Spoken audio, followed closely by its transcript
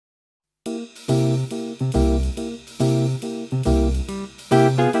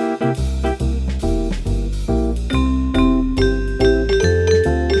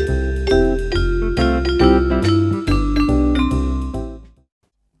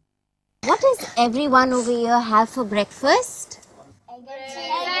What does everyone over here have for breakfast?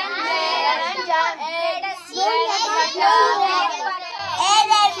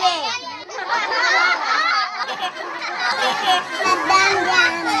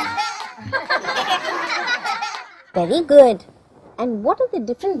 Very good. And what are the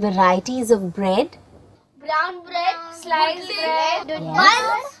different varieties of bread? Brown bread, sliced bread, Yes.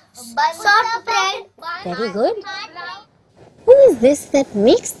 buns, soft bread. Very good. Who is this that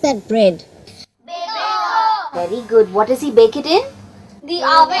makes that bread? Décor. Very good. What does he bake it in? The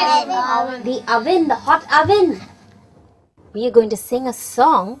oven. The oven, the hot oven. We are going to sing a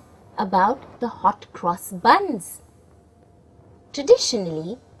song about the hot cross buns.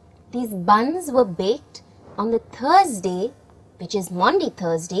 Traditionally, these buns were baked on the Thursday, which is Maundy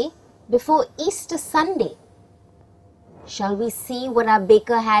Thursday, before Easter Sunday. Shall we see what our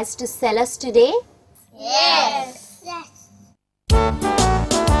baker has to sell us today? Yes.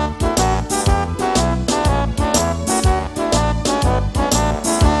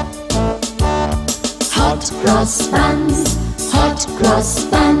 Hot cross buns, hot cross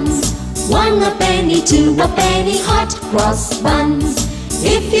buns. 1 a penny, 2 a penny, hot cross buns.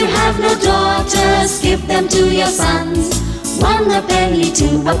 If you have no daughters, give them to your sons. 1 a penny,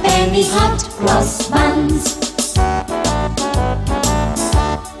 2 a penny, hot cross buns.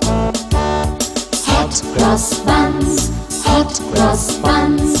 Hot cross buns, hot cross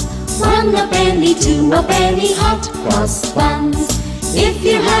buns. 1 a penny, 2 a penny, hot cross buns. If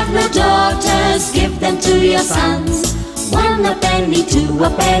you have no daughters, give them to your sons. 1 a penny, 2 a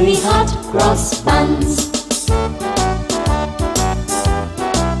penny, hot cross buns.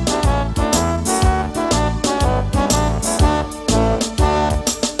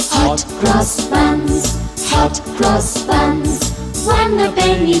 Hot cross buns, hot cross buns. 1 a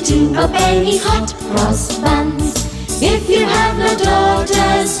penny, 2 a penny, hot cross buns. If you have no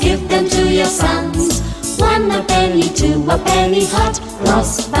daughters, give them to your sons. 1 a penny, 2 a penny, hot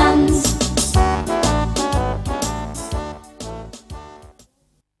cross buns.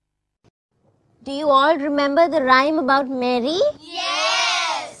 Do you all remember the rhyme about Mary?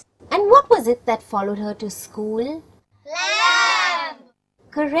 Yes. And what was it that followed her to school? Lamb.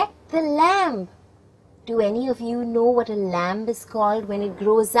 Correct, the lamb. Do any of you know what a lamb is called when it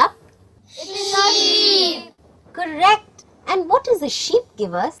grows up? Sheep. Correct. And what does a sheep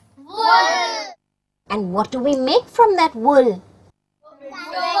give us? Wool. And what do we make from that wool?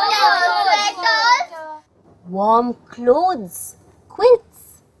 Sweaters. Warm clothes,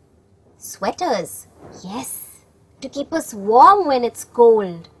 quilts, sweaters. Yes, to keep us warm when it's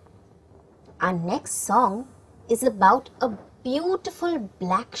cold. Our next song is about a beautiful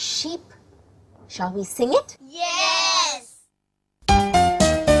black sheep. Shall we sing it? Yes.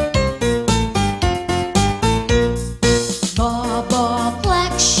 Baa Baa,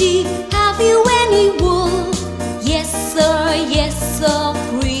 black sheep, have you any wool? Yes sir,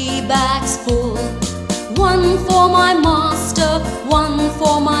 3 bags full. 1 for my master, 1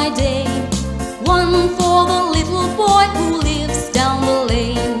 for my dame, 1 for the little boy who lives down the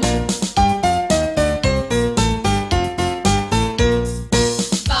lane.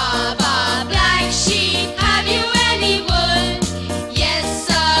 Baa Baa, black sheep, have you any wool? Yes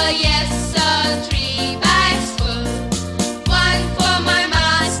sir, 3 bags full. 1 for my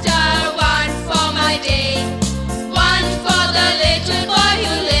master, 1 for my dame, 1 for the little boy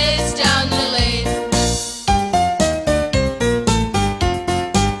who lives down the lane.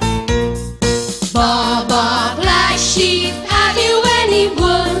 Baa Baa, black sheep, have you any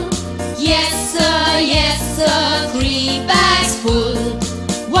wool? Yes sir, 3 bags full.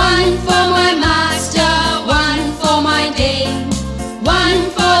 1 for my master, 1 for my dame, 1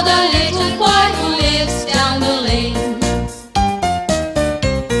 for the little boy who lives down the lane.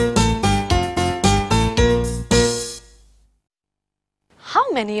 How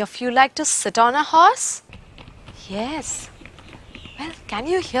many of you like to sit on a horse? Yes. Well, can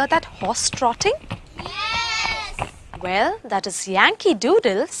you hear that horse trotting? Yes. Well, that is Yankee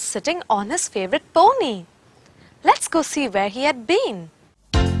Doodle sitting on his favorite pony. Let's go see where he had been.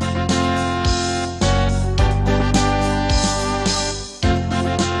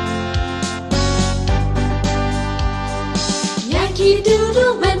 Yankee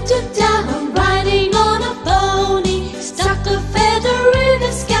Doodle went to town riding on a pony. Stuck a feather in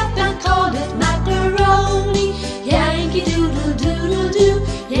his cap and called it macaroni. Yankee Doodle doodle doo,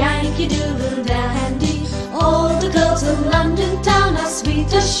 Yankee Doodle dandy. All the girls in London town are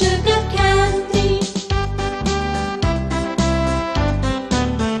sweet as sugar candy.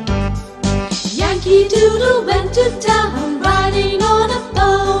 Yankee Doodle went to town